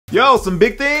Yo, some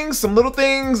big things, some little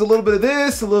things, a little bit of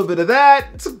this, a little bit of that.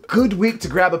 It's a good week to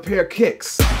grab a pair of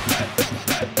kicks.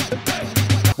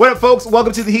 What up, folks?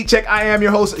 Welcome to the Heat Check. I am your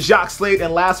host, Jacques Slade,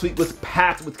 and last week was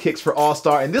packed with kicks for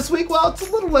All-Star, and this week, well, it's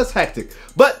a little less hectic,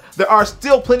 but there are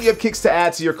still plenty of kicks to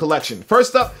add to your collection.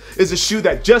 First up is a shoe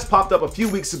that just popped up a few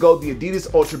weeks ago, the Adidas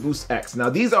UltraBoost X. Now,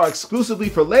 these are exclusively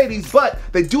for ladies, but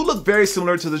they do look very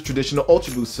similar to the traditional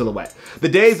UltraBoost silhouette. The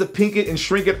days of pink it and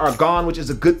shrink it are gone, which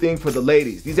is a good thing for the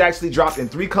ladies. These actually dropped in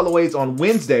 3 colorways on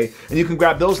Wednesday, and you can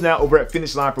grab those now over at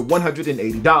Finish Line for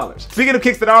 $180. Speaking of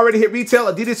kicks that already hit retail,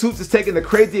 Adidas Hoops is taking the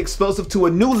Crazy Explosive to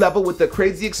a new level with the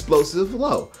Crazy Explosive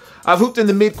Low. I've hooped in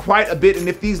the mid quite a bit, and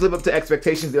if these live up to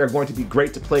expectations, they are going to be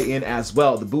great to play in as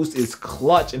well. The boost is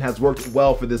clutch and has worked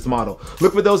well for this model.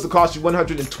 Look for those that cost you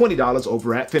 $120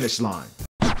 over at Finish Line.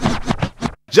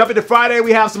 Jumping to Friday,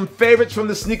 we have some favorites from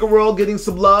the sneaker world getting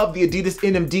some love. The Adidas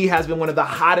NMD has been one of the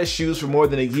hottest shoes for more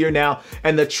than a year now,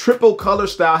 and the triple color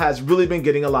style has really been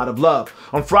getting a lot of love.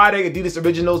 On Friday, Adidas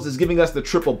Originals is giving us the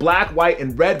triple black, white,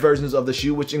 and red versions of the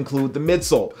shoe, which include the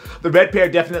midsole. The red pair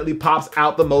definitely pops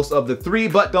out the most of the 3,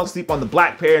 but don't sleep on the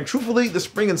black pair, and truthfully, the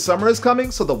spring and summer is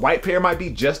coming, so the white pair might be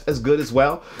just as good as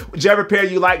well. Whichever pair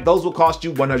you like, those will cost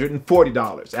you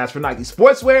 $140. As for Nike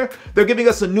Sportswear, they're giving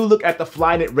us a new look at the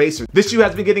Flyknit Racer. This shoe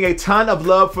has been getting a ton of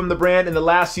love from the brand in the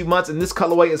last few months, and this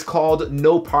colorway is called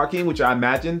No Parking, which I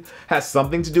imagine has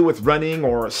something to do with running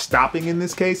or stopping in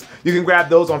this case. You can grab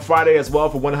those on Friday as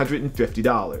well for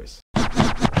 $150.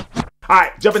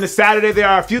 Alright, jumping to Saturday, there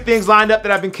are a few things lined up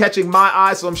that have been catching my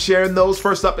eye, so I'm sharing those.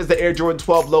 First up is the Air Jordan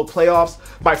 12 Low Playoffs.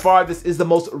 By far, this is the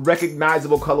most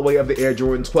recognizable colorway of the Air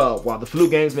Jordan 12. While the flu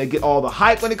games may get all the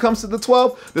hype when it comes to the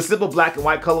 12, the simple black and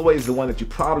white colorway is the one that you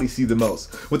probably see the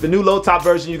most. With the new low top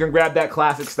version, you can grab that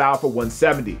classic style for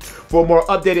 $170. For a more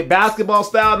updated basketball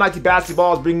style, Nike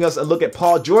Basketball is bringing us a look at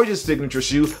Paul George's signature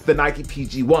shoe, the Nike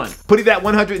PG1. Putting that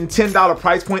 $110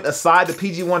 price point aside, the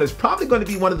PG1 is probably going to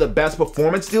be one of the best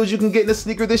performance deals you can get in a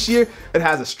sneaker this year. It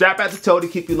has a strap at the toe to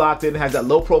keep you locked in. It has that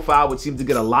low profile, which seems to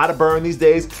get a lot of burn these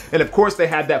days. And of course, they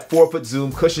had that 4-foot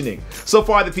zoom cushioning. So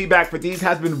far, the feedback for these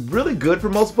has been really good for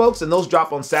most folks, and those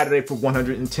drop on Saturday for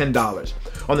 $110.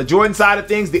 On the Jordan side of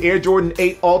things, the Air Jordan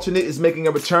 8 Alternate is making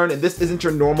a return, and this isn't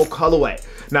your normal colorway.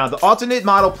 Now, the Alternate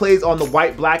model plays on the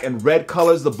white, black, and red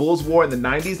colors the Bulls wore in the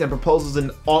 90s and proposes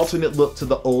an alternate look to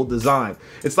the old design.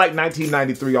 It's like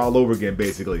 1993 all over again,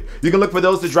 basically. You can look for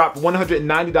those to drop for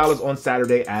 $190 on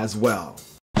Saturday as well.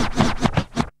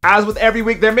 As with every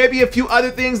week, there may be a few other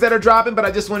things that are dropping, but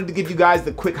I just wanted to give you guys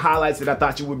the quick highlights that I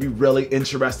thought you would be really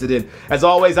interested in. As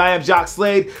always, I am Jacques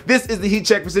Slade. This is the Heat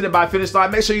Check presented by Finish Line.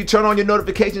 Make sure you turn on your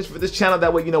notifications for this channel.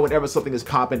 That way you know whenever something is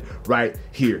popping right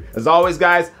here. As always,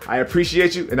 guys, I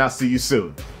appreciate you, and I'll see you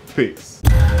soon. Peace.